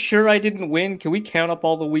we sure I didn't win? Can we count up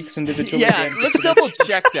all the weeks individually? Yeah, let's double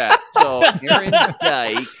check that. So Aaron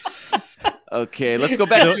Dykes. Okay, let's go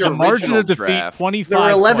back to your margin of defeat. Draft. 25. There were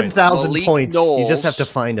 11,000 points. Knowles. You just have to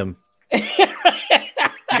find them. You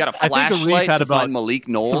got a flashlight to find Malik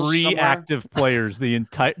Knowles. 3 somewhere? active players. The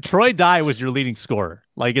entire Troy Dye was your leading scorer.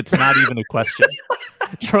 Like, it's not even a question.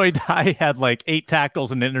 Troy Dye had 8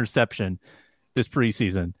 tackles and an interception this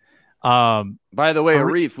preseason. By the way,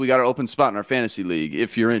 Arif, we got an open spot in our fantasy league.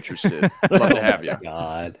 If you're interested, love to have you.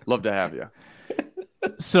 Love to have you.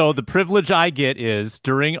 So the privilege I get is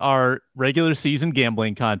during our regular season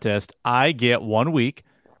gambling contest, I get 1 week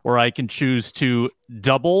where I can choose to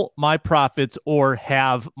double my profits or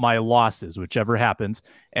have my losses, whichever happens.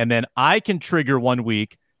 And then I can trigger 1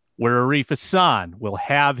 week where Arif Hassan will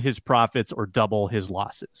have his profits or double his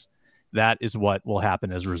losses. That is what will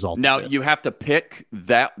happen as a result. Now, you have to pick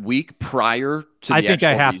that week prior to the I think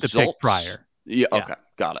I have results. to pick prior. Yeah, okay.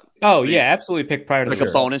 Got it. Oh, yeah, absolutely pick prior to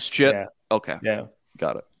a bonus chip? Yeah. Okay. Yeah.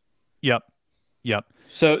 Got it. Yep.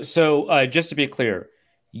 So just to be clear,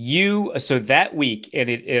 so that week, and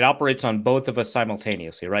it operates on both of us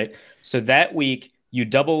simultaneously, right? So that week, you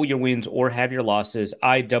double your wins or have your losses.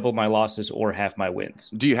 I double my losses or have my wins.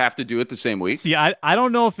 Do you have to do it the same week? See, I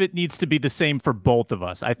don't know if it needs to be the same for both of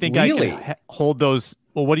us. I think really? I can hold those.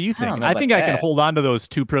 Well, what do you think? I think I can hold on to those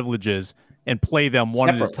 2 privileges and play them one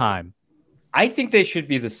separately. at a time. I think they should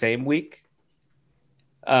be the same week.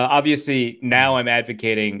 Obviously, now I'm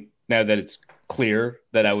advocating, now that it's clear,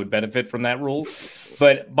 that I would benefit from that rule.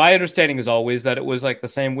 But my understanding is always that it was like the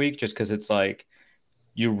same week, just because it's like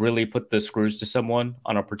you really put the screws to someone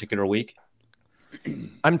on a particular week.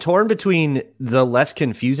 I'm torn between the less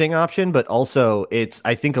confusing option, but also it's,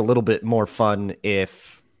 I think, a little bit more fun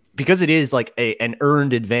because it is like an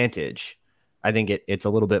earned advantage. I think it's a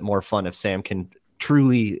little bit more fun if Sam can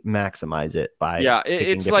truly maximize it by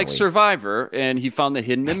it's like Survivor, and he found the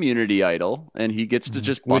hidden immunity idol, and he gets to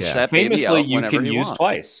just bust that famously baby out you can use wants.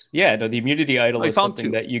 Twice. Yeah, no, the immunity idol is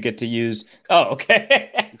something that you get to use. Oh,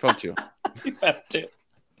 okay. You found two. You found two.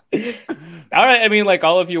 All right. I mean, like,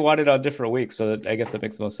 all of you wanted on different weeks, so I guess that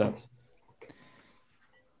makes the most sense.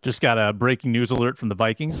 Just got a breaking news alert from the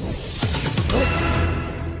Vikings.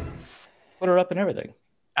 Put her up and everything.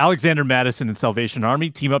 Alexander Madison and Salvation Army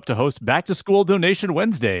team up to host Back to School Donation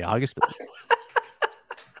Wednesday, August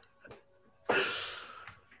 3rd.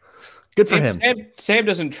 Good for him. Sam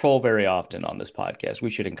doesn't troll very often on this podcast. We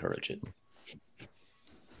should encourage it.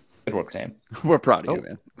 Good work, Sam. We're proud of you,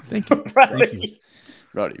 man. Thank you. Proud of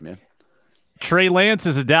you, man. Trey Lance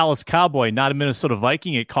is a Dallas Cowboy, not a Minnesota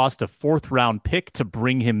Viking. It cost a 4th-round pick to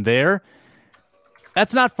bring him there.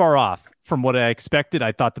 That's not far off from what I expected.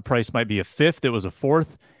 I thought the price might be a 5th. It was a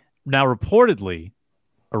 4th. Now, reportedly,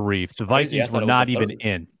 Arif, the Vikings were not even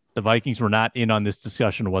in. The Vikings were not in on this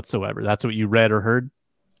discussion whatsoever. That's what you read or heard?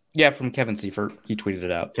 Yeah, from Kevin Seifert. He tweeted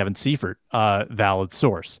it out. Kevin Seifert, valid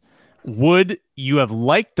source. Would you have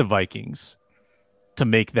liked the Vikings to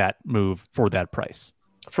make that move for that price?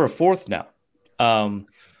 For a 4th now.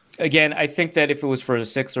 Again, I think that if it was for a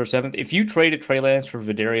 6th or 7th, if you traded Trey Lance for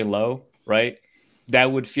Vidarian Lowe, right,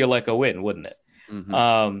 that would feel like a win, wouldn't it?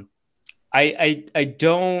 Mm-hmm. I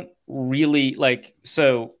don't really like,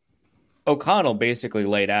 so O'Connell basically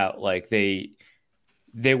laid out like they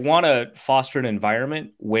want to foster an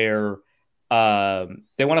environment where players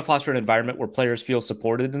feel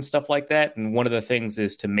supported and stuff like that. And one of the things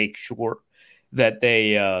is to make sure that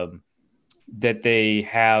they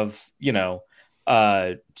have,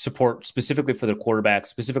 support specifically for their quarterbacks,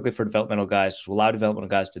 specifically for developmental guys, to allow developmental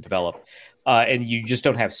guys to develop. And you just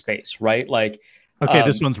don't have space, right? Like, okay,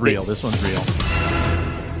 this one's real.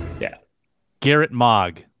 Yeah. Garrett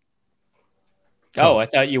Mogg. Oh, I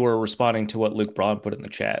thought you were responding to what Luke Braun put in the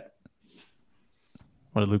chat.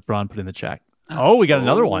 What did Luke Braun put in the chat? Oh, we got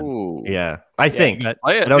another one. Yeah, I think.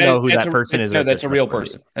 I don't know who that person is. No, that's a real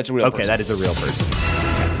person. That's a real person. Okay, that is a real person.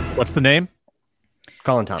 What's the name?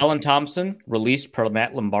 Colin Thompson. Colin Thompson, released per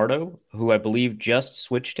Matt Lombardo, who I believe just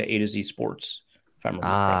switched to A to Z Sports, if I remember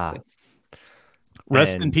correctly.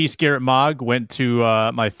 Rest in peace, Garrett Mogg went to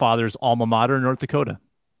my father's alma mater in North Dakota.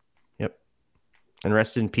 Yep. And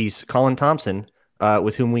rest in peace, Colin Thompson,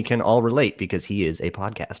 with whom we can all relate because he is a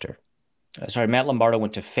podcaster. Sorry, Matt Lombardo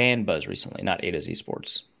went to Fan Buzz recently, not A to Z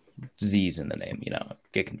Sports. Z's in the name,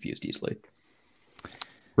 get confused easily.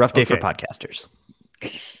 Rough day for podcasters.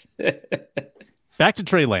 Back to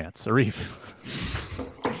Trey Lance, Arif.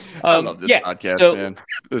 I love this podcast,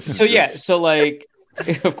 man. So like,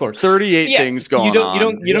 of course, 38 things going on. You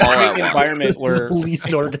don't create an environment where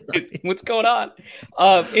least organized. What's going on?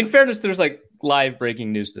 In fairness, there's like live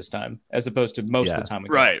breaking news this time, as opposed to most of the time.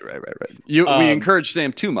 Right. We encourage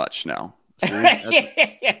Sam too much now.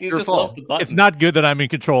 Your fault. It's not good that I'm in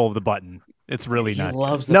control of the button. It's really not.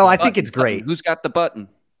 I think it's great. Who's got the button?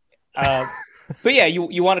 But yeah,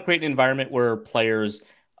 you want to create an environment where players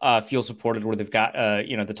feel supported, where they've got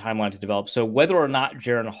the timeline to develop. So whether or not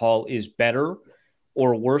Jaron Hall is better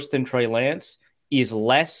or worse than Trey Lance is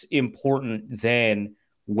less important than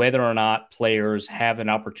whether or not players have an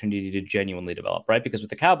opportunity to genuinely develop, right? Because with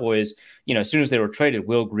the Cowboys, as soon as they were traded,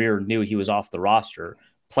 Will Grier knew he was off the roster,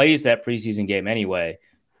 plays that preseason game anyway,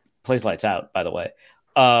 plays lights out, by the way.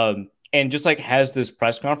 And just like has this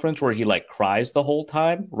press conference where he like cries the whole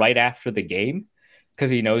time right after the game because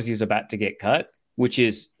he knows he's about to get cut, which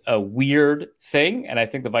is a weird thing. And I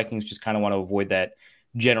think the Vikings just kind of want to avoid that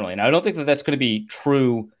generally. And I don't think that that's going to be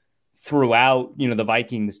true throughout, the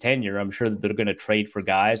Vikings tenure. I'm sure that they're going to trade for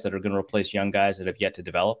guys that are going to replace young guys that have yet to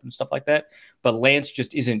develop and stuff like that. But Lance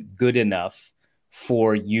just isn't good enough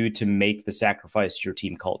for you to make the sacrifice to your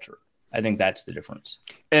team culture. I think that's the difference.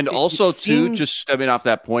 And also, too, just stepping off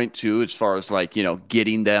that point, too, as far as like,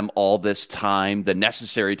 getting them all this time, the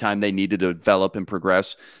necessary time they need to develop and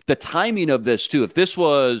progress, the timing of this, too. If this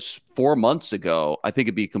was 4 months ago, I think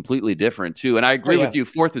it'd be completely different, too. And I agree with you.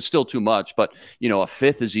 4th is still too much, but, a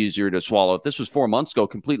 5th is easier to swallow. If this was 4 months ago,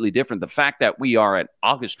 completely different. The fact that we are at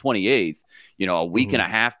August 28th, a week and a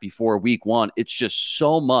half before week 1, it's just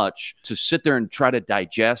so much to sit there and try to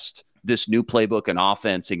digest this new playbook and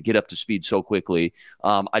offense and get up to speed so quickly.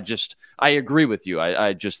 I agree with you.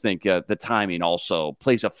 I just think the timing also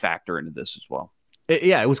plays a factor into this as well.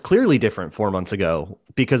 It was clearly different 4 months ago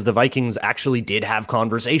because the Vikings actually did have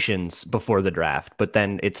conversations before the draft. But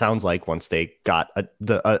then it sounds like once they got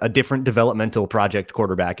a different developmental project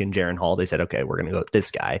quarterback in Jaren Hall, they said, okay, we're going to go with this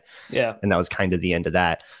guy. Yeah. And that was kind of the end of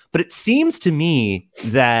that. But it seems to me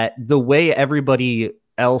that the way everybody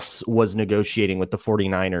else was negotiating with the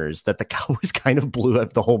 49ers, that the Cowboys kind of blew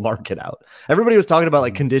up the whole market out. Everybody was talking about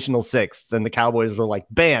like conditional sixths, and the Cowboys were like,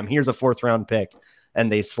 bam, here's a 4th round pick. And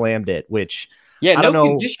they slammed it, which... Yeah, I don't know.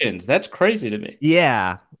 Conditions. That's crazy to me.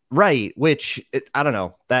 Yeah, right. Which I don't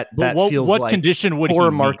know. That feels what like condition would poor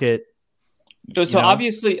he market. So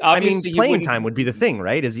obviously, I mean, playing time would be the thing,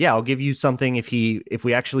 right? I'll give you something if we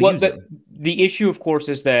actually use it. The issue, of course,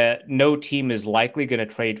 is that no team is likely going to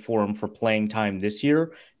trade for him for playing time this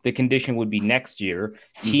year. The condition would be next year.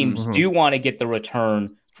 Teams do want to get the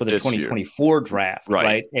return for the 2024 draft,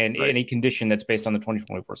 right? And any condition that's based on the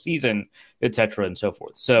 2024 season, et cetera, and so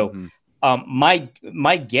forth. So.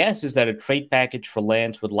 My guess is that a trade package for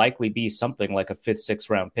Lance would likely be something like a 5th,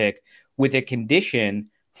 6th round pick with a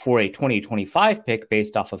condition for a 2025 pick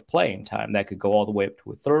based off of playing time that could go all the way up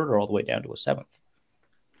to a 3rd or all the way down to a 7th.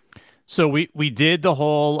 So we did the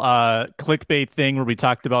whole clickbait thing where we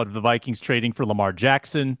talked about the Vikings trading for Lamar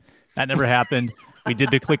Jackson. That never happened. We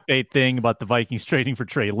did the clickbait thing about the Vikings trading for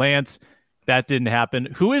Trey Lance. That didn't happen.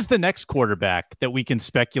 Who is the next quarterback that we can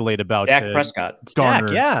speculate about? Dak Prescott.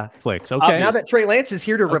 Garner clicks. Okay. Now that Trey Lance is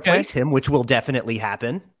here to replace him, which will definitely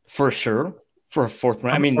happen. For sure. For a 4th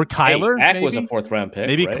round. I mean, or Kyler. Dak was a 4th round pick.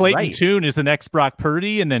 Maybe Clayton Tune is the next Brock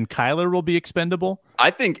Purdy, and then Kyler will be expendable. I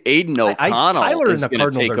think Aiden O'Connell is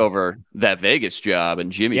going to take over that Vegas job,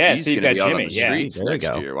 and Jimmy G's going to be out on the streets next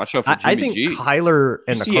year. Watch out for Jimmy G. I think G. Kyler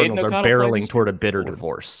and the Cardinals are barreling toward a bitter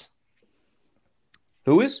divorce.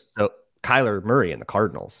 Who is? So Kyler Murray and the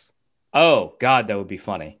Cardinals. Oh, God, that would be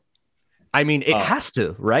funny. I mean, it has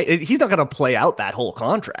to, right? He's not going to play out that whole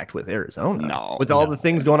contract with Arizona. With all the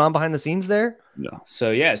things going on behind the scenes there. No.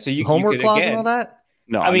 So you homework could, clause and all that.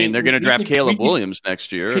 No, I mean they're going to draft Caleb Williams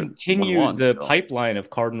next year. Continue the pipeline of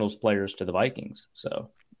Cardinals players to the Vikings.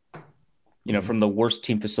 So, from the worst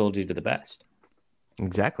team facility to the best.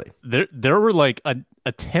 Exactly. There were like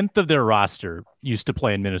a tenth of their roster used to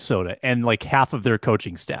play in Minnesota, and like half of their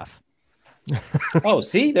coaching staff. Oh,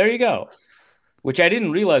 see, there you go. Which I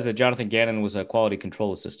didn't realize that Jonathan Gannon was a quality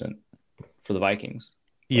control assistant for the Vikings.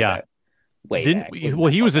 Yeah.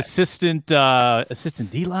 He was assistant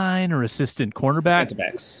D-line or assistant cornerback? Defensive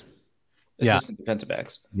backs. Yeah. Assistant defensive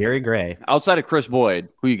backs. Gary Gray. Outside of Chris Boyd,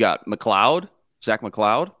 who you got? Zach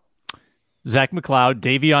McLeod? Zach McLeod,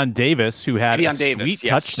 Davion Davis, who had a sweet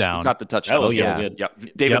touchdown. Got the touchdown. That was really good. Yep.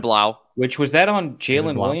 David Blau. Which was that on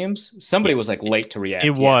Jalen Williams? Somebody was like late to react.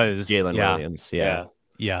 It was Jalen Williams.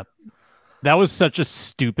 Yeah. That was such a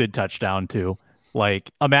stupid touchdown too. Like,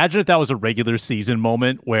 imagine if that was a regular season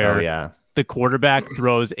moment where the quarterback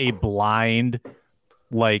throws a blind,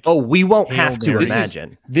 like, we won't have to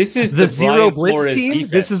imagine. This is the zero blitz team. Defense.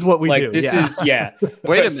 This is what we do. This is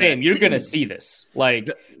Wait a minute, you're gonna see this. Like,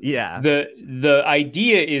 the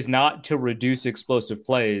idea is not to reduce explosive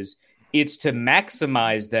plays. It's to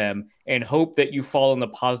maximize them and hope that you fall on the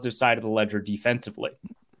positive side of the ledger defensively.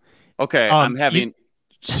 Okay, I'm having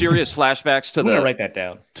serious flashbacks to write that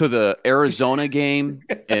down. To the Arizona game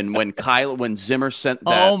and when Zimmer sent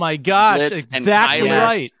that. Oh my gosh, exactly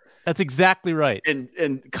right. That's exactly right. And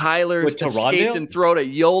Kyler escaped and threw a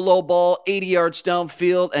YOLO ball 80 yards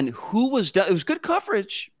downfield. And who was done? It was good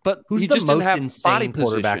coverage, but who's the most insane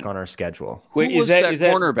quarterback on our schedule? Who was that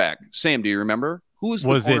cornerback? Sam, do you remember? Who was the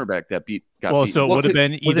cornerback that got beat? So it would have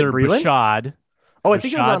been either Rashad. Oh, I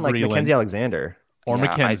think it was on like Mackenzie Alexander or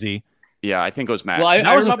McKenzie. I think it was Matt. Well,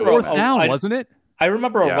 I remember 4th down, wasn't it? I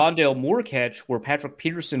remember a Rondale Moore catch where Patrick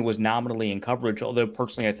Peterson was nominally in coverage, although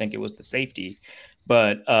personally I think it was the safety.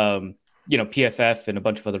 But PFF and a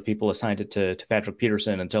bunch of other people assigned it to Patrick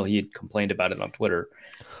Peterson until he had complained about it on Twitter.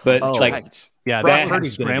 But Brock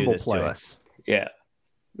Purdy's going to do this to us. Yeah.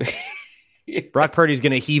 Brock Purdy's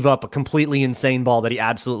going to heave up a completely insane ball that he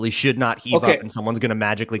absolutely should not heave up, and somemon's going to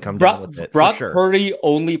magically come down with it. Brock Purdy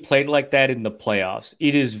only played like that in the playoffs.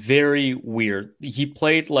 It is very weird. He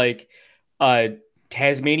played like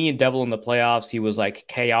Tasmanian Devil in the playoffs. He was like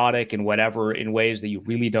chaotic and whatever in ways that you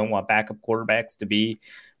really don't want backup quarterbacks to be.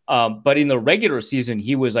 But in the regular season,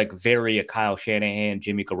 he was like very a Kyle Shanahan,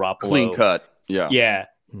 Jimmy Garoppolo. Clean cut. Yeah. Yeah.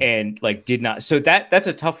 And like did not. So that's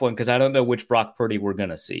a tough one because I don't know which Brock Purdy we're going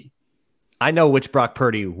to see. I know which Brock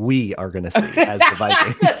Purdy we are going to see as the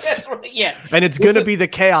Vikings. That's right, yeah. And it's going to be the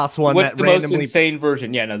chaos one What's that the randomly most insane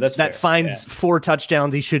version? Yeah, no, that's that fair. finds 4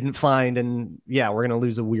 touchdowns he shouldn't find, and we're going to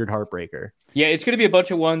lose a weird heartbreaker. Yeah, it's going to be a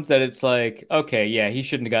bunch of ones that it's like, okay, yeah, he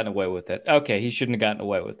shouldn't have gotten away with it. Okay, he shouldn't have gotten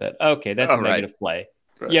away with it. Okay, that's a negative play.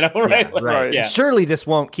 Right. You know, right? Right. Yeah. Surely this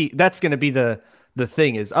won't keep. That's going to be the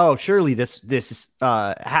thing is, surely this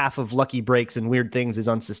half of lucky breaks and weird things is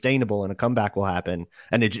unsustainable, and a comeback will happen,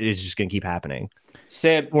 and it is just going to keep happening.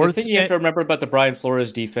 Sam, the thing you have to remember about the Brian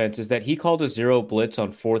Flores defense is that he called a 0 blitz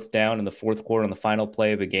on 4th down in the 4th quarter on the final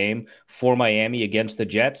play of a game for Miami against the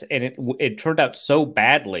Jets, and it turned out so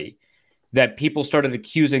badly that people started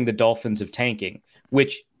accusing the Dolphins of tanking,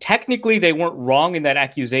 which technically they weren't wrong in that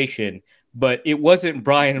accusation, but it wasn't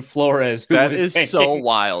Brian Flores who that was is tanking. So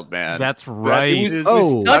wild, man. That's right. It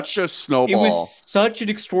was such a snowball. It was such an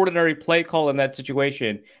extraordinary play call in that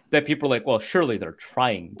situation that people are like, well, surely they're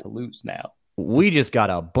trying to lose now. We just got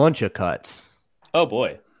a bunch of cuts. Oh,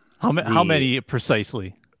 boy. How many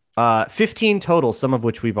precisely? 15 total, some of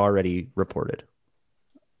which we've already reported.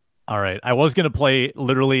 All right. I was going to play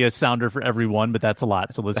literally a sounder for every one, but that's a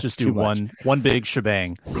lot. So let's just do one big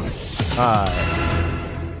shebang.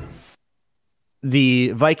 The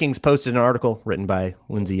Vikings posted an article written by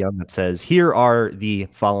Lindsey Young that says, here are the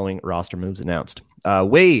following roster moves announced.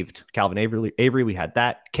 Waived Calvin Avery. We had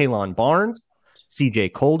that. Kalon Barnes,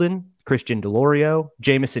 CJ Colden, Christian Delorio,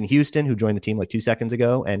 Jamison Houston, who joined the team like 2 seconds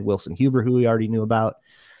ago, and Wilson Huber, who we already knew about.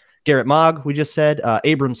 Garrett Mogg, we just said.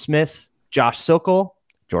 Abram Smith, Josh Sokol,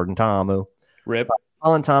 Jordan Ta'amu, Rip,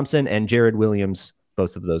 Colin Thompson, and Jared Williams.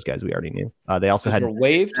 Both of those guys we already knew. They also had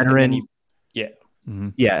waived veteran. Mm-hmm.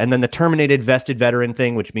 Yeah, and then the terminated vested veteran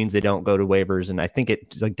thing, which means they don't go to waivers, and I think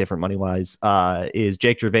it's like different money-wise, is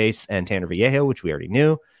Jake Gervais and Tanner Viejo, which we already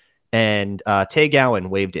knew, and Tay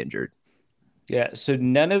Gowan waived injured. Yeah, so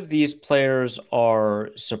none of these players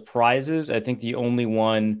are surprises. I think the only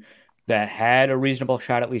one that had a reasonable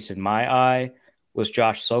shot, at least in my eye, was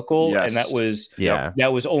Josh Sokol, and that was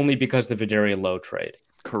only because of the Vidarian Lowe trade.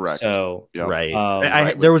 Correct. So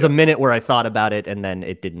right. There was a minute where I thought about it, and then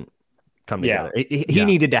it didn't come together. He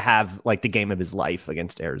needed to have like the game of his life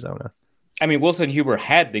against Arizona. I mean, Wilson Huber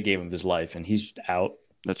had the game of his life, and he's out.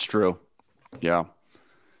 That's true. Yeah.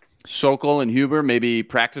 Sokol and Huber, maybe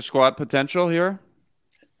practice squad potential here.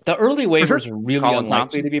 The early waivers are really Colin unlikely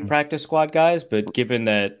Thompson to be practice squad guys, but given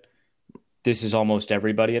that this is almost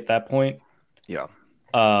everybody at that point,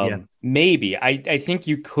 maybe. I think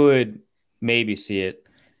you could maybe see it.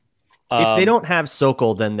 If they don't have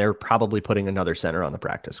Sokol, then they're probably putting another center on the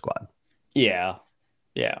practice squad. Yeah.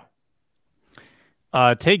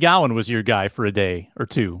 Tay Gowan was your guy for a day or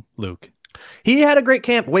two, Luke. He had a great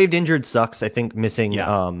camp. Waived injured sucks. I think missing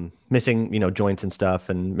joints and stuff,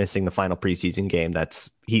 and missing the final preseason game. That's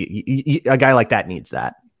a guy like that needs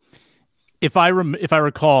that. If I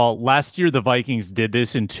recall, last year the Vikings did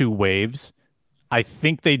this in 2 waves. I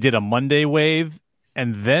think they did a Monday wave,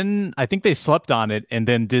 and then I think they slept on it, and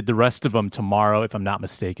then did the rest of them tomorrow, if I'm not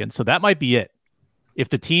mistaken. So that might be it. If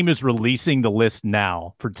the team is releasing the list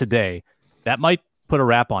now for today, that might put a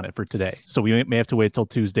wrap on it for today. So we may have to wait till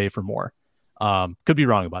Tuesday for more. Could be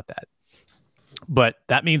wrong about that. But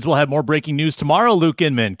that means we'll have more breaking news tomorrow, Luke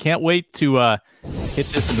Inman. Can't wait to hit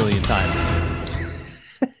this a million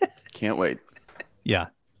times. Can't wait. Yeah,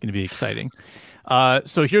 going to be exciting.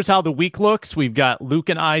 So here's how the week looks. We've got Luke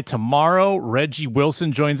and I tomorrow. Reggie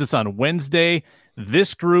Wilson joins us on Wednesday.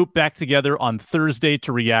 This group back together on Thursday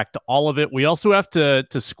to react to all of it. We also have to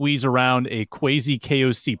squeeze around a Quasi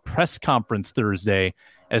KOC press conference Thursday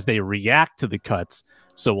as they react to the cuts.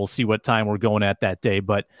 So we'll see what time we're going at that day.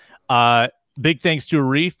 But big thanks to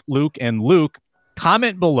Arif, Luke, and Luke.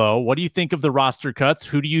 Comment below. What do you think of the roster cuts?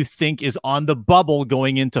 Who do you think is on the bubble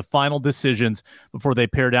going into final decisions before they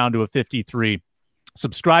pare down to a 53?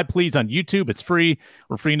 Subscribe, please, on YouTube. It's free.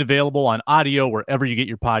 We're free and available on audio wherever you get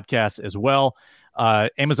your podcasts as well.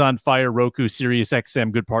 Amazon Fire, Roku, Sirius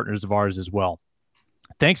XM, good partners of ours as well.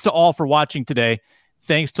 Thanks to all for watching today.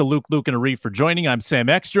 Thanks to Luke, and Arif for joining. I'm Sam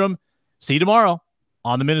Ekstrom. See you tomorrow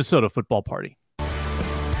on the Minnesota Football Party.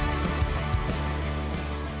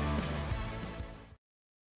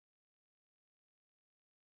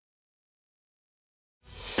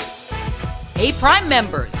 Hey, Prime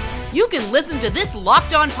members, you can listen to this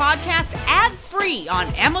Locked On podcast ad-free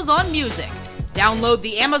on Amazon Music. Download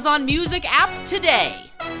the Amazon Music app today.